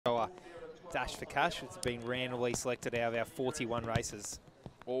Dash for Cash. It's been randomly selected out of our 41 races.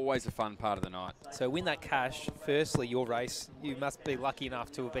 Always a fun part of the night. So win that cash. Firstly, your race, you must be lucky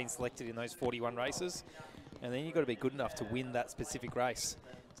enough to have been selected in those 41 races. And then you've got to be good enough to win that specific race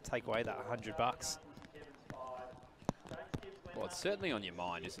to take away that $100. Well, it's certainly on your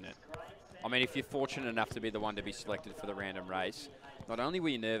mind, isn't it? I mean, if you're fortunate enough to be the one to be selected for the random race, not only were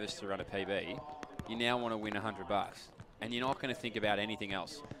you nervous to run a PB, you now want to win $100. And you're not going to think about anything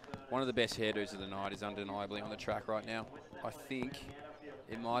else. One of the best hairdos of the night is undeniably on the track right now. I think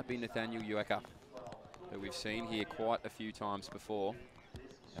it might be Nathaniel Uecker, who we've seen here quite a few times before.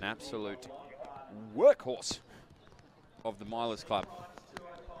 An absolute workhorse of the Milers Club.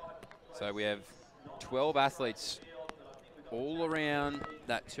 So we have 12 athletes all around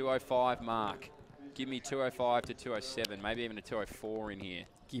that 205 mark. Give me 205 to 207, maybe even a 204 in here.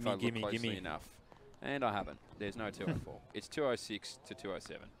 Gimme enough. And I haven't. There's no 204. It's 206 to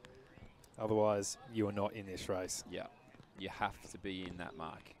 207. Otherwise, you are not in this race. Yeah. You have to be in that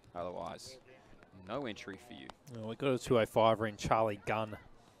mark. Otherwise, no entry for you. Well, we've got a 205er in Charlie Gunn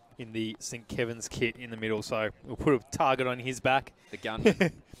in the St. Kevin's kit in the middle, so we'll put a target on his back. The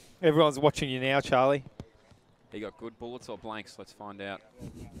gunman. Everyone's watching you now, Charlie. He got good bullets or blanks? Let's find out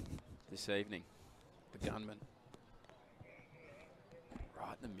this evening. The gunman.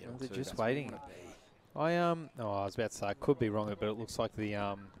 Right in the middle. They're just waiting. I was about to say I could be wrong, but it looks like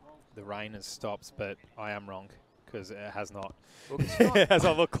the Rayner stops, but I am wrong because it has not. As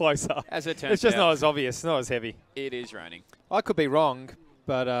I look closer, as it turns it's just out, not as obvious, not as heavy. It is raining. I could be wrong,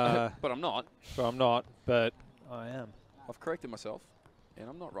 but but I'm not. But I'm not. But I am. I've corrected myself, and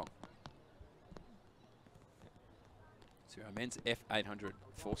I'm not wrong. So our men's F800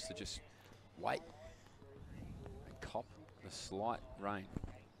 forced to just wait and cop the slight rain,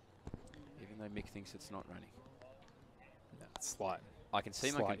 even though Mick thinks it's not raining. No, it's slight. I can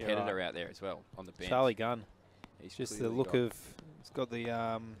see my competitor out there as well on the bench. Charlie Gunn. He's just the look of. It's got the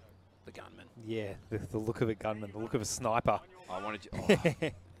gunman. Yeah, the look of a gunman, the look of a sniper. I want him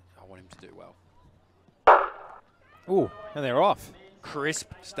to do well. Ooh, and they're off.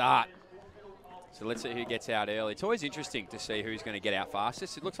 Crisp start. So let's see who gets out early. It's always interesting to see who's going to get out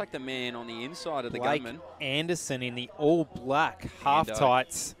fastest. It looks like the man on the inside of the gunman. Anderson in the all-black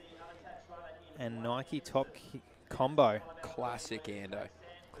half-tights and Nike top combo. Classic Ando.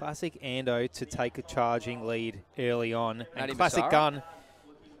 Classic Ando to take a charging lead early on. And classic Massara. Gun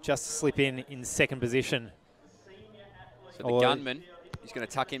just to slip in second position. So the gunman is going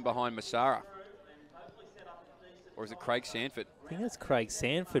to tuck in behind Massara. Or is it Craig Sanford? I think that's Craig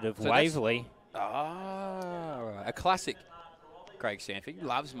Sanford of Waverley. Right. A classic Craig Sanford. He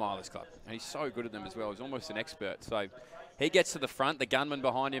loves Milers Club, and he's so good at them as well. He's almost an expert. So he gets to the front, the gunman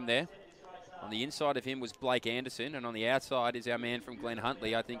behind him there. On the inside of him was Blake Anderson, and on the outside is our man from Glen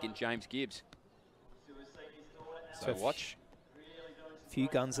Huntley, I think, in James Gibbs. So watch. Few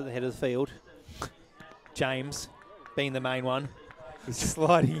guns at the head of the field. James being the main one. He's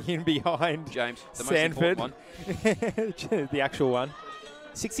sliding in behind James, the Sanford. most important one. The actual one.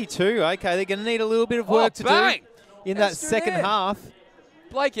 62, okay, they're going to need a little bit of work to do in that second half.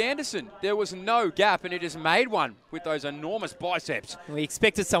 Blake Anderson, there was no gap, and it has made one with those enormous biceps. We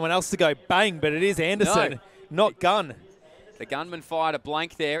expected someone else to go bang, but it is Anderson, not Gunn. The gunman fired a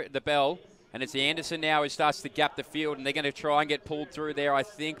blank there at the bell, and it's Anderson now who starts to gap the field, and they're going to try and get pulled through there, I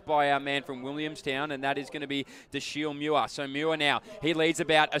think, by our man from Williamstown, and that is going to be Dashiel Muir. So Muir now, he leads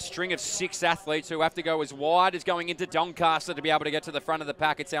about a string of 6 athletes who have to go as wide as going into Doncaster to be able to get to the front of the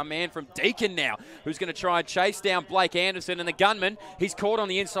pack. It's our man from Deakin now who's going to try and chase down Blake Anderson, and the gunman, he's caught on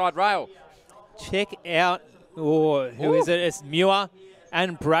the inside rail. Check out, who is it? It's Muir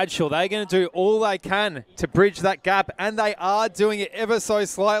and Bradshaw. They're going to do all they can to bridge that gap, and they are doing it ever so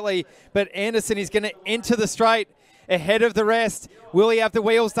slightly. But Anderson is going to enter the straight ahead of the rest. Will he have the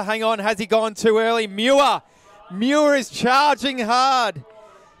wheels to hang on? Has he gone too early? Muir is charging hard.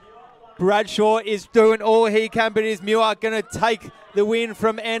 Bradshaw is doing all he can, but is Muir going to take the win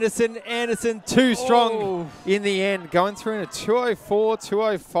from Anderson? Anderson too strong in the end, going through in a 204,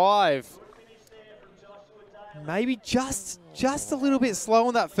 205. Maybe just a little bit slow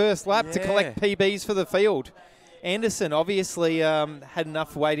on that first lap to collect PBs for the field. Anderson obviously had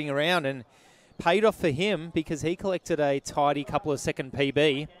enough waiting around and paid off for him because he collected a tidy couple of second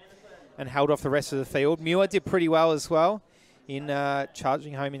PB and held off the rest of the field. Muir did pretty well as well in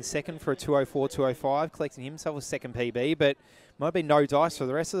charging home in second for a 204, 205, collecting himself a second PB, but might be no dice for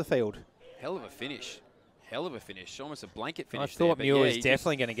the rest of the field. Hell of a finish. Hell of a finish. Almost a blanket finish. I thought Muir was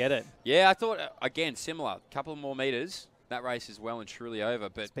definitely going to get it. Yeah, I thought, again, similar. A couple more metres. That race is well and truly over.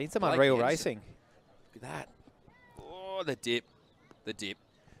 But it's been some unreal racing. Look at that. Oh, the dip. The dip.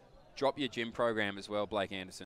 drop your gym program as well, Blake Anderson.